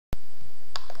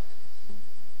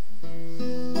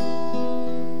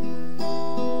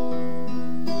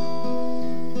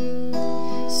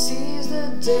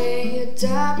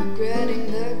die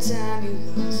regretting the time you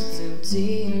lost. It's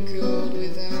empty and cold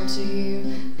without you here.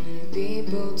 Many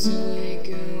people to make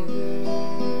over.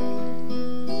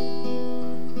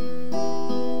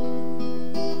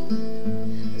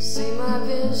 See my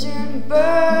vision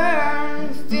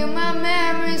burn, feel my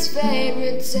memories fade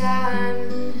with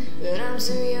time, but I'm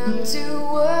too young to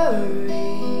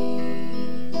worry.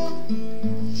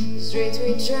 The streets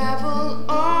we travel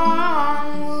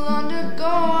on will undergo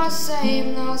our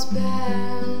same lost paths.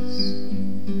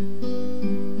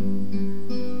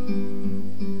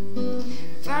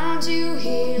 Found you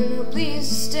here, now please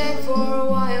stay for a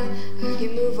while. I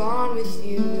can move on with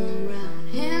you around,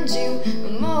 hand you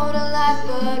a mortal life,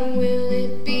 but will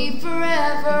it be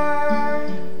forever?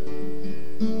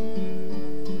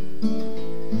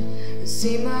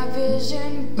 See my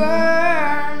vision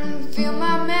burn, feel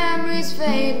my memories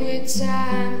fade with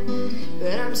time,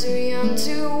 but I'm too young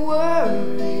to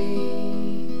worry.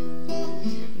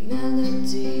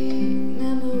 Melody,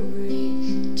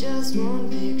 memory, just one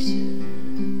picture.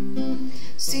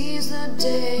 Seize the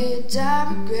day,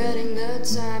 die regretting the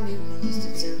time you lost.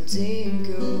 It's empty and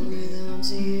cold without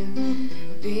you,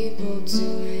 people to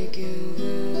make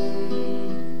over.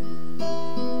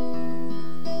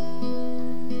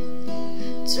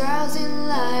 Trials in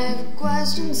life,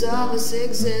 questions of us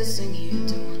existing here.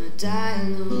 Don't wanna die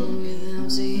alone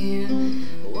without you here.